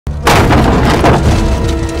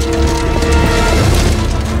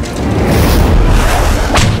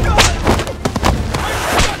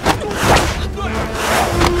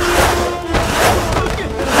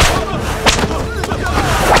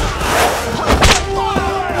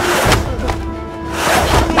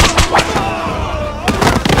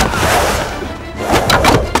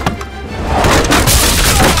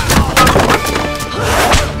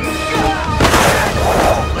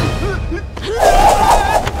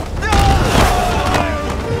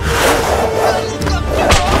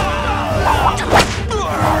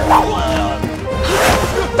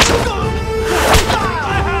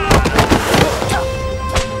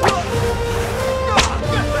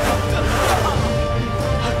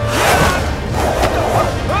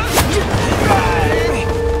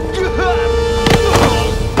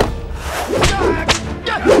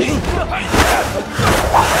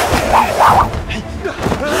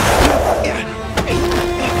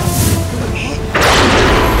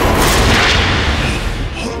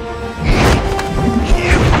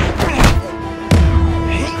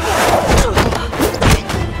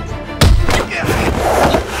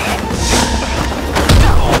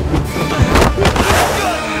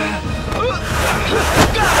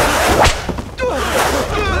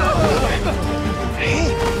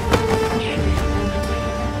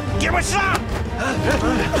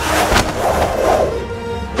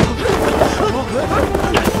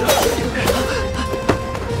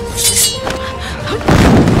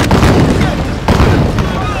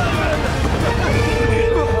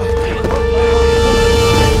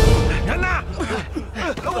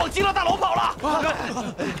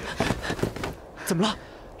怎么了？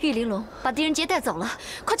玉玲珑把狄仁杰带走了，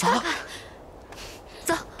快去看看。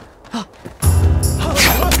走。啊！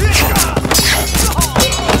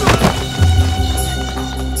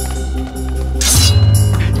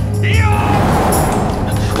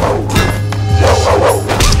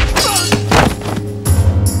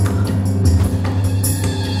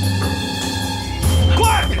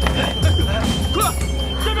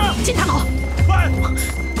 进大脑！快！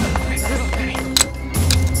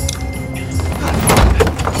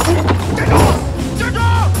站住！站住！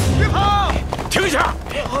别跑！停下！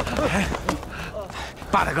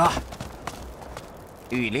八大哥，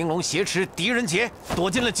玉玲珑挟持狄仁杰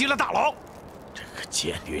躲进了极乐大牢。这个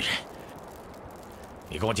贱女人！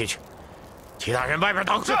你跟我进去，其他人外边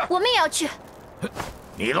等着。我们也要去。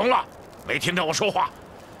你聋了？没听着我说话？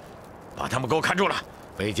把他们给我看住了！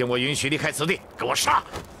未经我允许离开此地，给我杀！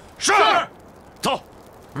 是，走。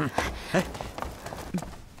哎，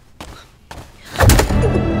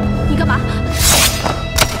你干嘛？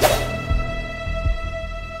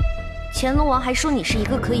乾隆王还说你是一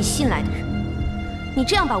个可以信赖的人，你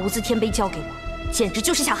这样把无字天碑交给我，简直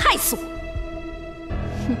就是想害死我。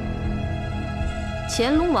哼，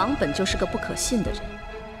乾隆王本就是个不可信的人，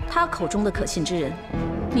他口中的可信之人，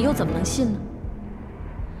你又怎么能信呢？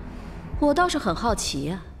我倒是很好奇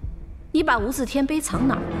呀，你把无字天碑藏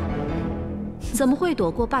哪儿了？ 怎么会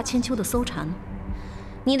躲过霸千秋的搜查呢？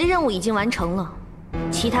你的任务已经完成了，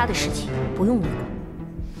其他的事情不用你管。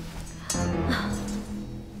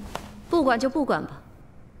不管就不管吧。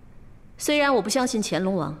虽然我不相信乾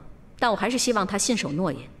隆王，但我还是希望他信守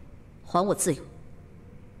诺言，还我自由。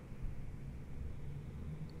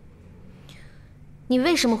你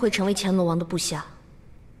为什么会成为乾隆王的部下？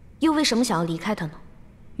又为什么想要离开他呢？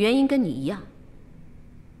原因跟你一样，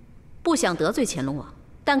不想得罪乾隆王。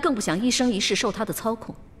 但更不想一生一世受他的操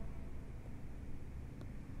控。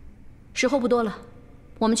时候不多了，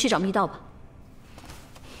我们去找密道吧。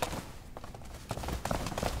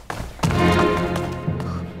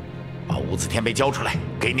把无字天碑交出来，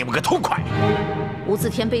给你们个痛快！无字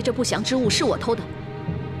天碑这不祥之物是我偷的，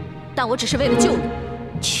但我只是为了救你。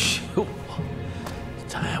救我？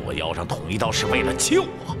在我腰上捅一刀是为了救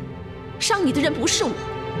我？伤你的人不是我。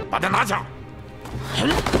把他拿下！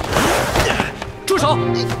 住手！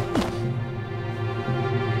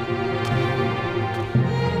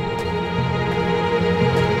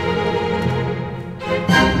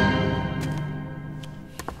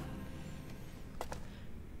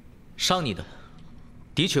伤你的，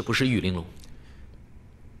的确不是玉玲珑。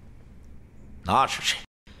那是谁？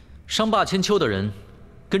伤霸千秋的人，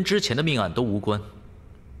跟之前的命案都无关。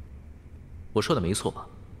我说的没错吧？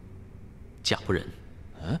贾不仁。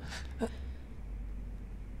嗯。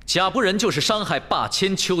 贾不仁就是伤害霸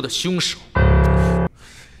千秋的凶手。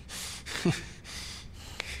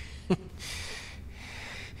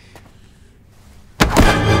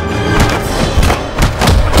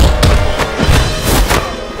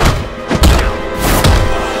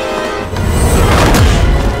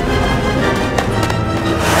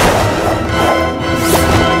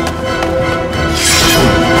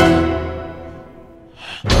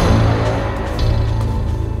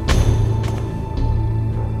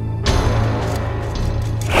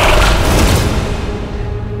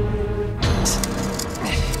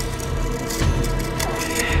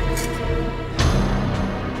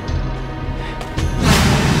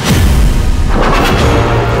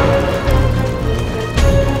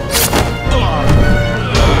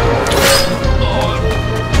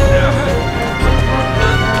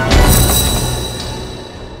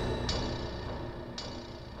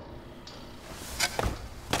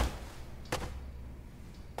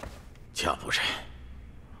贾不仁，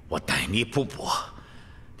我待你不薄，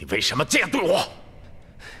你为什么这样对我？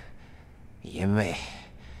因为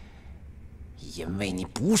你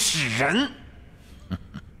不是人。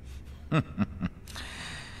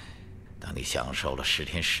等你享受了10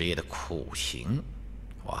天10夜的苦刑，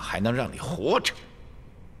我还能让你活着。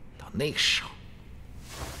到那时候，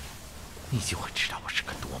你就会知道我是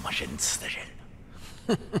个多么仁慈的人。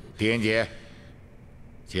狄仁杰，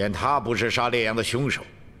既然他不是杀烈阳的凶手，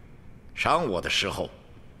伤我的时候，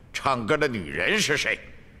唱歌的女人是谁？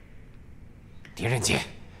狄仁杰，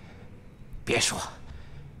别说，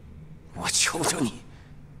我求求你。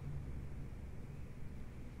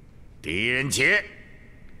狄仁杰，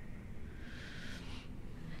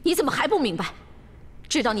你怎么还不明白？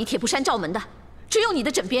知道你铁布衫罩门的，只有你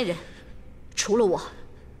的枕边人，除了我，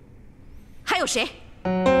还有谁？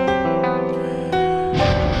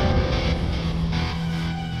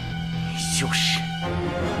你就是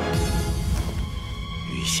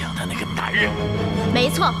玉香的那个男人。没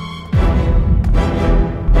错。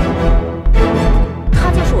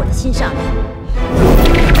心上来。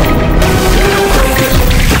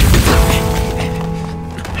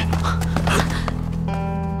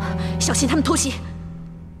小心他们偷袭！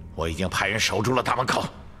我已经派人守住了大门口，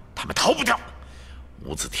他们逃不掉。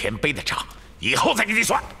武子天碑的账以后再给你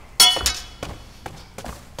算。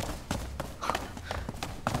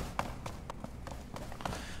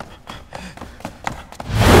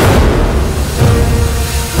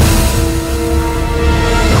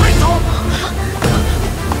快走！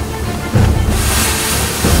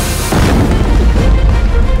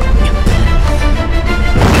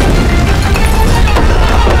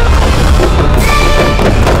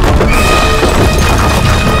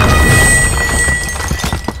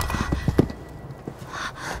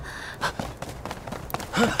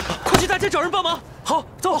快去大街找人帮忙！好，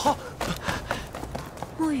走，好。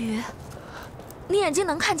沐雨，你眼睛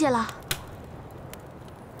能看见了？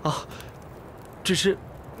啊，只是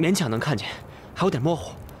勉强能看见，还有点模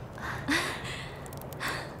糊。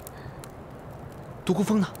独孤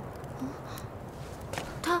风呢？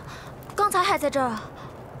他刚才还在这儿啊。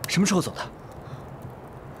什么时候走的？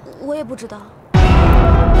我也不知道。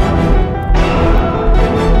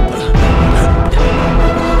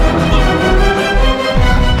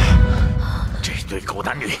这对狗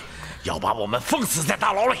男女要把我们封死在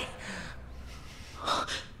大牢里。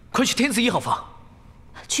快去天子1号房！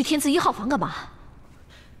去天子1号房干嘛？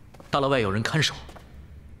大牢外有人看守，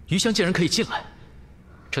余香见人可以进来。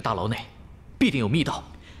这大牢内必定有密道，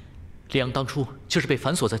李阳当初就是被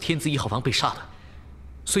反锁在天子1号房被杀的，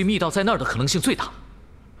所以密道在那儿的可能性最大。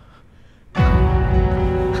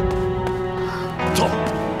走。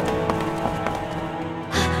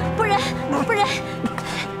不然，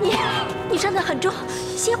你伤得很重，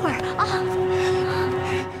歇会儿啊。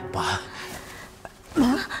爸，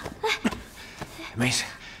没事，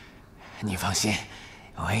你放心，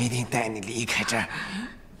我一定带你离开这儿，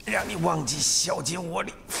让你忘记小姐窝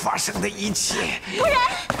里发生的一切。不然。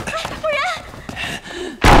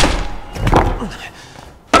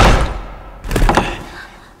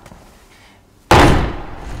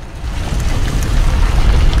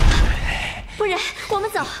不然，我们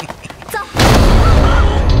走。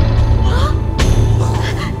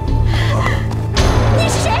你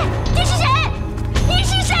是谁？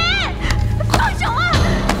放手啊！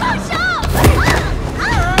放手！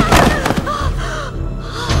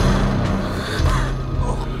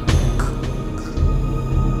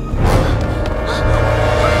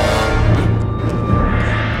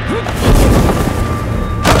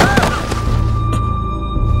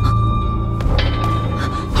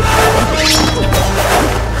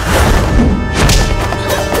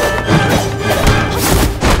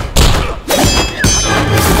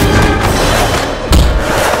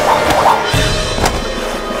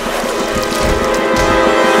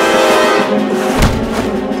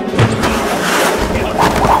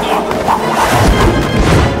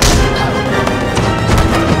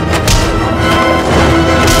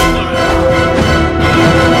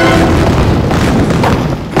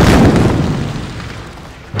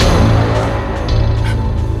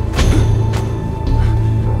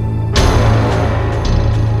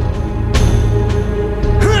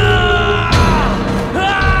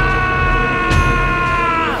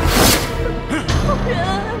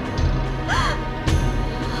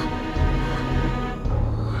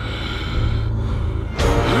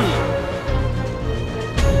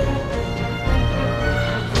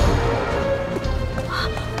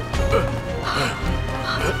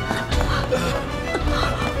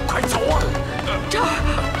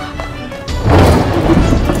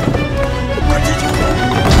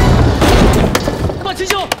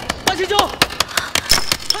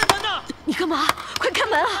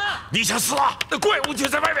你想死啊？那怪物就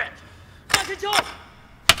在外面。大师兄，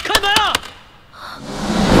开门啊！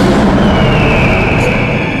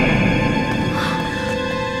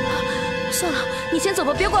算了，你先走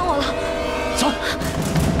吧，别管我了。